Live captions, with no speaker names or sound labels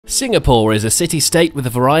Singapore is a city-state with a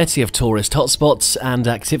variety of tourist hotspots and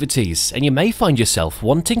activities, and you may find yourself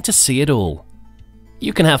wanting to see it all.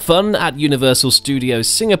 You can have fun at Universal Studios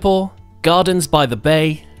Singapore, Gardens by the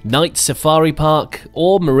Bay, Night Safari Park,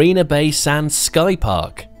 or Marina Bay Sands Sky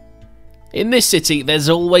Park. In this city, there's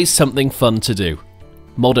always something fun to do.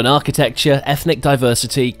 Modern architecture, ethnic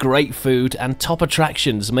diversity, great food, and top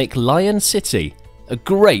attractions make Lion City a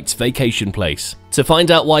great vacation place. To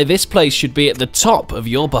find out why this place should be at the top of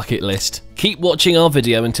your bucket list, keep watching our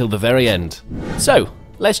video until the very end. So,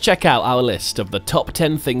 let's check out our list of the top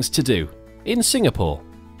 10 things to do in Singapore.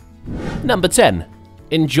 Number 10.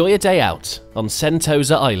 Enjoy a day out on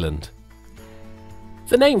Sentosa Island.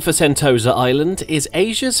 The name for Sentosa Island is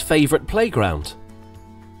Asia's favourite playground.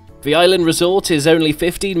 The island resort is only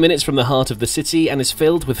 15 minutes from the heart of the city and is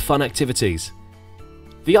filled with fun activities.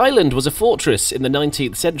 The island was a fortress in the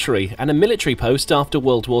 19th century and a military post after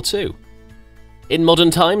World War II. In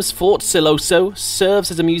modern times, Fort Siloso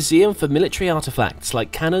serves as a museum for military artifacts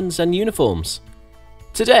like cannons and uniforms.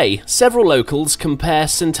 Today, several locals compare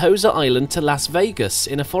Sentosa Island to Las Vegas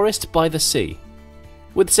in a forest by the sea.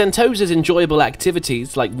 With Sentosa's enjoyable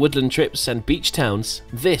activities like woodland trips and beach towns,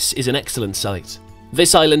 this is an excellent site.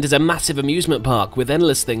 This island is a massive amusement park with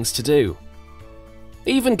endless things to do.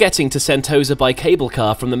 Even getting to Sentosa by cable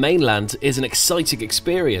car from the mainland is an exciting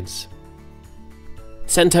experience.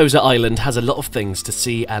 Sentosa Island has a lot of things to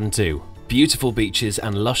see and do. Beautiful beaches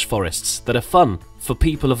and lush forests that are fun for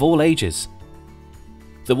people of all ages.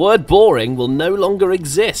 The word boring will no longer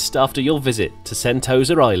exist after your visit to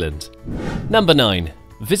Sentosa Island. Number 9.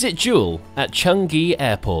 Visit Jewel at Changi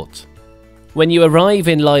Airport. When you arrive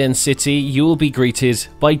in Lion City, you will be greeted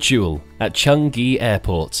by Jewel at Changi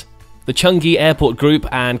Airport. The Changi Airport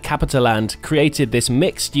Group and CapitaLand created this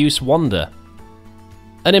mixed-use wonder.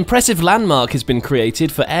 An impressive landmark has been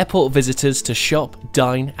created for airport visitors to shop,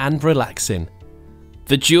 dine and relax in.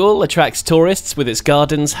 The Jewel attracts tourists with its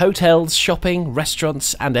gardens, hotels, shopping,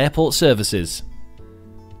 restaurants and airport services.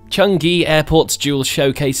 Changi Airport's Jewel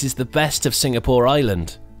showcases the best of Singapore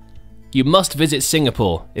Island. You must visit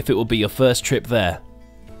Singapore if it will be your first trip there.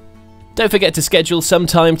 Don't forget to schedule some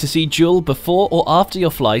time to see Jewel before or after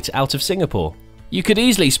your flight out of Singapore. You could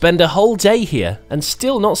easily spend a whole day here and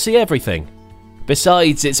still not see everything.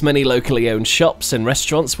 Besides its many locally owned shops and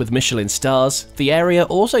restaurants with Michelin stars, the area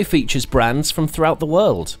also features brands from throughout the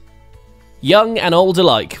world. Young and old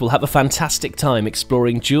alike will have a fantastic time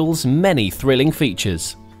exploring Jewel's many thrilling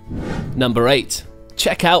features. Number 8.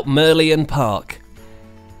 Check out Merlion Park.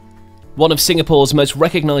 One of Singapore's most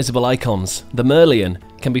recognisable icons, the Merlion,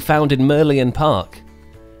 can be found in Merlion Park.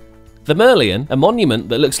 The Merlion, a monument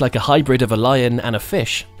that looks like a hybrid of a lion and a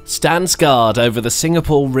fish, stands guard over the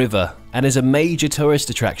Singapore River and is a major tourist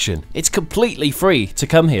attraction. It's completely free to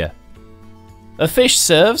come here. A fish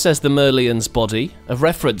serves as the Merlion's body, a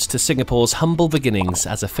reference to Singapore's humble beginnings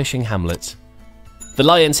as a fishing hamlet. The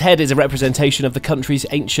lion's head is a representation of the country's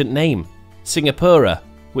ancient name, Singapura,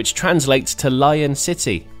 which translates to Lion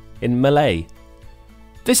City in Malay.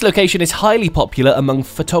 This location is highly popular among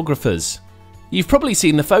photographers. You've probably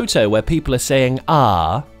seen the photo where people are saying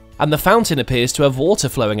 "ah" and the fountain appears to have water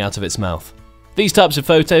flowing out of its mouth. These types of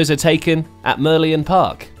photos are taken at Merlion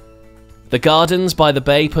Park. The Gardens by the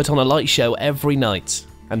Bay put on a light show every night,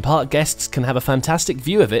 and park guests can have a fantastic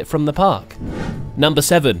view of it from the park. Number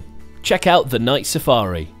 7. Check out the Night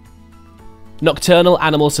Safari. Nocturnal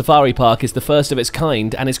Animal Safari Park is the first of its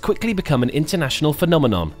kind and has quickly become an international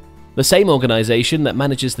phenomenon. The same organisation that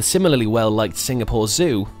manages the similarly well-liked Singapore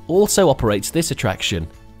Zoo also operates this attraction.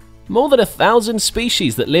 More than 1,000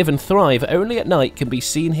 species that live and thrive only at night can be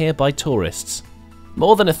seen here by tourists.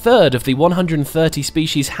 More than a third of the 130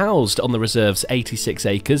 species housed on the reserve's 86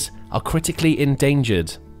 acres are critically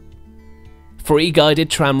endangered. Free guided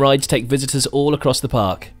tram rides take visitors all across the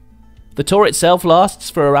park. The tour itself lasts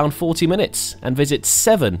for around 40 minutes and visits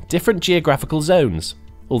 7 different geographical zones,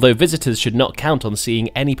 although visitors should not count on seeing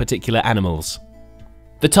any particular animals.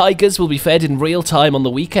 The tigers will be fed in real time on the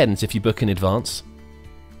weekends if you book in advance.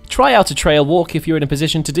 Try out a trail walk if you're in a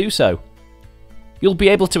position to do so. You'll be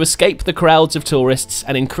able to escape the crowds of tourists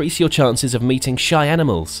and increase your chances of meeting shy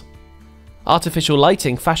animals. Artificial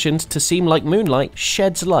lighting fashioned to seem like moonlight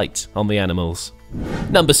sheds light on the animals.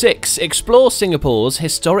 Number 6. Explore Singapore's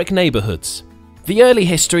historic neighbourhoods. The early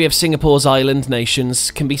history of Singapore's island nations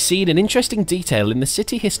can be seen in interesting detail in the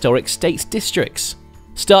city historic state districts.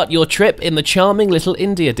 Start your trip in the charming Little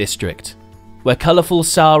India district, where colourful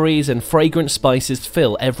saris and fragrant spices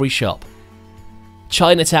fill every shop.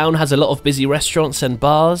 Chinatown has a lot of busy restaurants and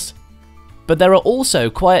bars, but there are also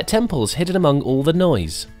quiet temples hidden among all the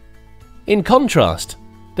noise. In contrast,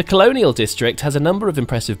 the The Colonial District has a number of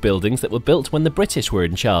impressive buildings that were built when the British were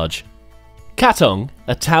in charge. Katong,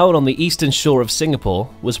 a town on the eastern shore of Singapore,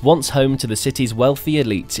 was once home to the city's wealthy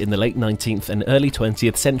elite in the late 19th and early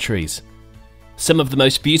 20th centuries. Some of the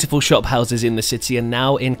most beautiful shophouses in the city are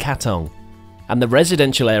now in Katong, and the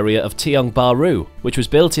residential area of Tiong Bahru, which was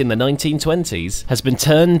built in the 1920s, has been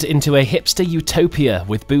turned into a hipster utopia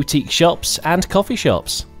with boutique shops and coffee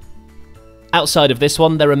shops. Outside of this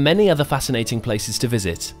one, there are many other fascinating places to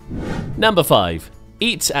visit. Number 5.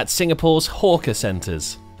 Eat at Singapore's hawker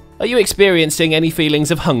centres. Are you experiencing any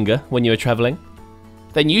feelings of hunger when you are travelling?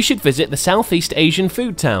 Then you should visit the Southeast Asian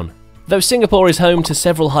food town. Though Singapore is home to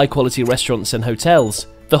several high-quality restaurants and hotels,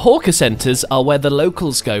 the hawker centres are where the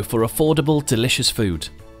locals go for affordable, delicious food.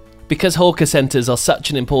 Because hawker centres are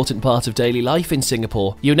such an important part of daily life in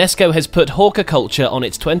Singapore, UNESCO has put hawker culture on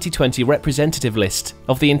its 2020 representative list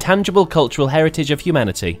of the intangible cultural heritage of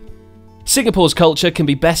humanity. Singapore's culture can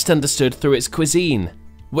be best understood through its cuisine,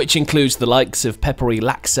 which includes the likes of peppery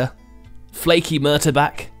laksa, flaky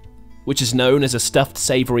murtabak, which is known as a stuffed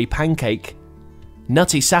savoury pancake,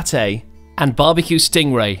 nutty satay, and barbecue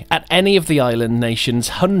stingray at any of the island nation's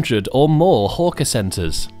 100 or more hawker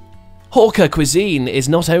centres. Hawker cuisine is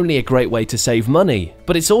not only a great way to save money,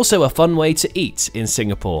 but it's also a fun way to eat in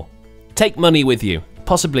Singapore. Take money with you,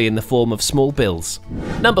 possibly in the form of small bills.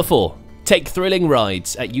 Number 4. Take thrilling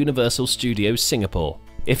rides at Universal Studios Singapore.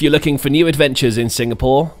 If you're looking for new adventures in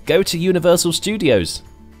Singapore, go to Universal Studios.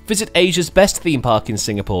 Visit Asia's best theme park in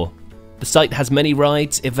Singapore. The site has many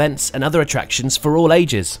rides, events, and other attractions for all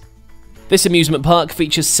ages. This amusement park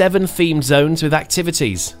features 7 themed zones with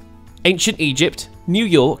activities: Ancient Egypt, New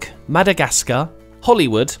York, Madagascar,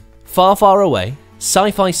 Hollywood, Far Far Away,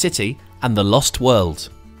 Sci-Fi City, and The Lost World.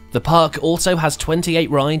 The park also has 28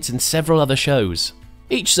 rides and several other shows.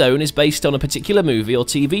 Each zone is based on a particular movie or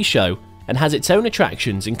TV show and has its own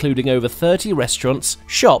attractions, including over 30 restaurants,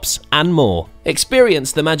 shops, and more.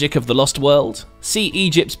 Experience the magic of The Lost World, see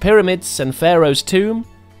Egypt's pyramids and Pharaoh's tomb,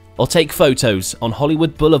 or take photos on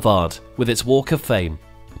Hollywood Boulevard with its Walk of Fame.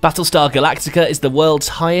 Battlestar Galactica is the world's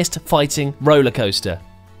highest fighting roller coaster.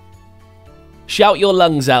 Shout your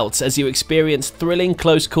lungs out as you experience thrilling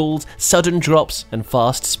close calls, sudden drops, and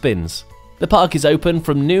fast spins. The park is open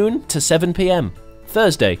from noon to 7 PM,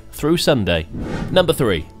 Thursday through Sunday. Number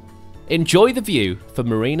 3. Enjoy the view from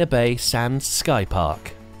Marina Bay Sands Sky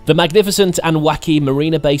Park. The magnificent and wacky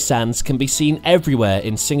Marina Bay Sands can be seen everywhere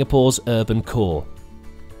in Singapore's urban core.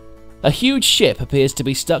 A huge ship appears to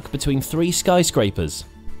be stuck between 3 skyscrapers.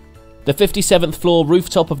 The 57th floor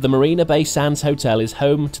rooftop of the Marina Bay Sands Hotel is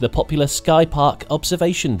home to the popular Sky Park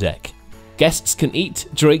observation deck. Guests can eat,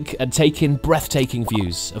 drink, and take in breathtaking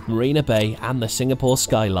views of Marina Bay and the Singapore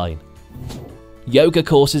skyline. Yoga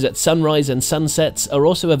courses at sunrise and sunsets are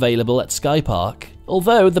also available at Sky Park.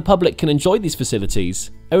 Although the public can enjoy these facilities,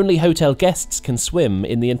 only hotel guests can swim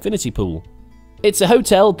in the infinity pool. It's a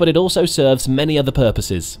hotel, but it also serves many other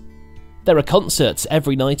purposes. There are concerts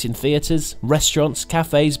every night in theatres, restaurants,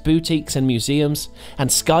 cafes, boutiques, and museums,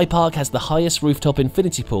 and Sky Park has the highest rooftop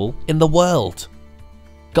infinity pool in the world.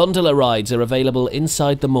 Gondola rides are available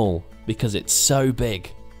inside the mall because it's so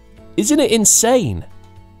big. Isn't it insane?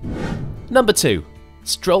 Number 2.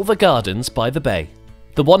 Stroll the Gardens by the Bay.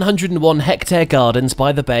 The 101-hectare Gardens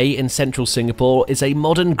by the Bay in central Singapore is a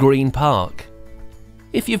modern green park.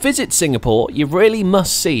 If you visit Singapore, you really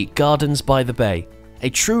must see Gardens by the Bay, a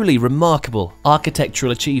truly remarkable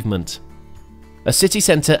architectural achievement. A city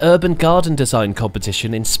centre urban garden design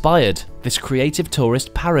competition inspired this creative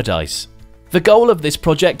tourist paradise. The goal of this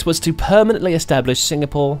project was to permanently establish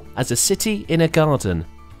Singapore as a city in a garden.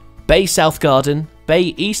 Bay South Garden,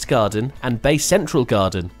 Bay East Garden, and Bay Central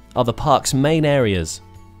Garden are the park's main areas.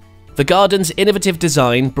 The garden's innovative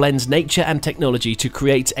design blends nature and technology to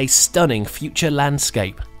create a stunning future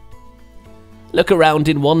landscape. Look around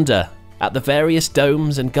in wonder at the various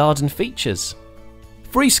domes and garden features.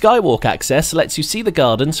 Free skywalk access lets you see the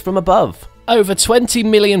gardens from above. Over 20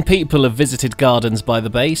 million people have visited Gardens by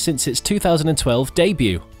the Bay since its 2012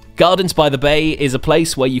 debut. Gardens by the Bay is a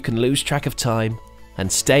place where you can lose track of time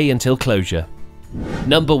and stay until closure.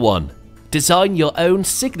 Number 1. Design your own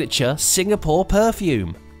signature Singapore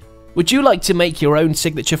perfume. Would you like to make your own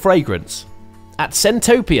signature fragrance? At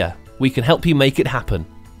Sentopia, we can help you make it happen.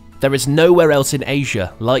 There is nowhere else in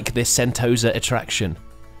Asia like this Sentosa attraction.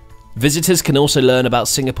 Visitors can also learn about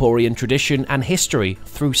Singaporean tradition and history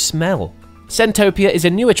through smell. Sentopia is a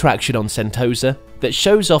new attraction on Sentosa that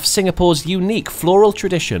shows off Singapore's unique floral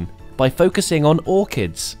tradition by focusing on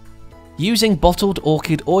orchids. Using bottled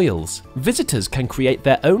orchid oils, visitors can create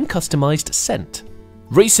their own customized scent.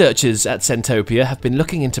 Researchers at Sentopia have been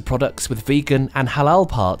looking into products with vegan and halal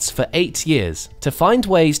parts for 8 years to find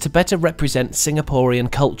ways to better represent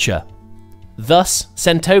Singaporean culture. Thus,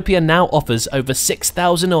 Sentopia now offers over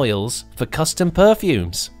 6,000 oils for custom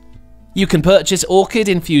perfumes. You can purchase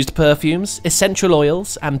orchid-infused perfumes, essential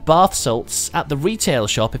oils and bath salts at the retail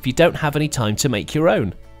shop if you don't have any time to make your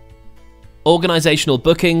own. Organisational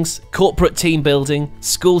bookings, corporate team building,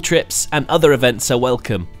 school trips and other events are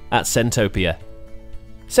welcome at Sentopia.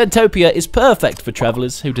 Sentopia is perfect for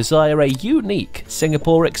travellers who desire a unique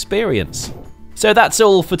Singapore experience. So that's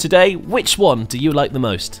all for today. Which one do you like the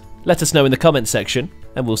most? Let us know in the comments section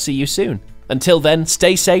and we'll see you soon. Until then,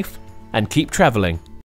 stay safe and keep travelling.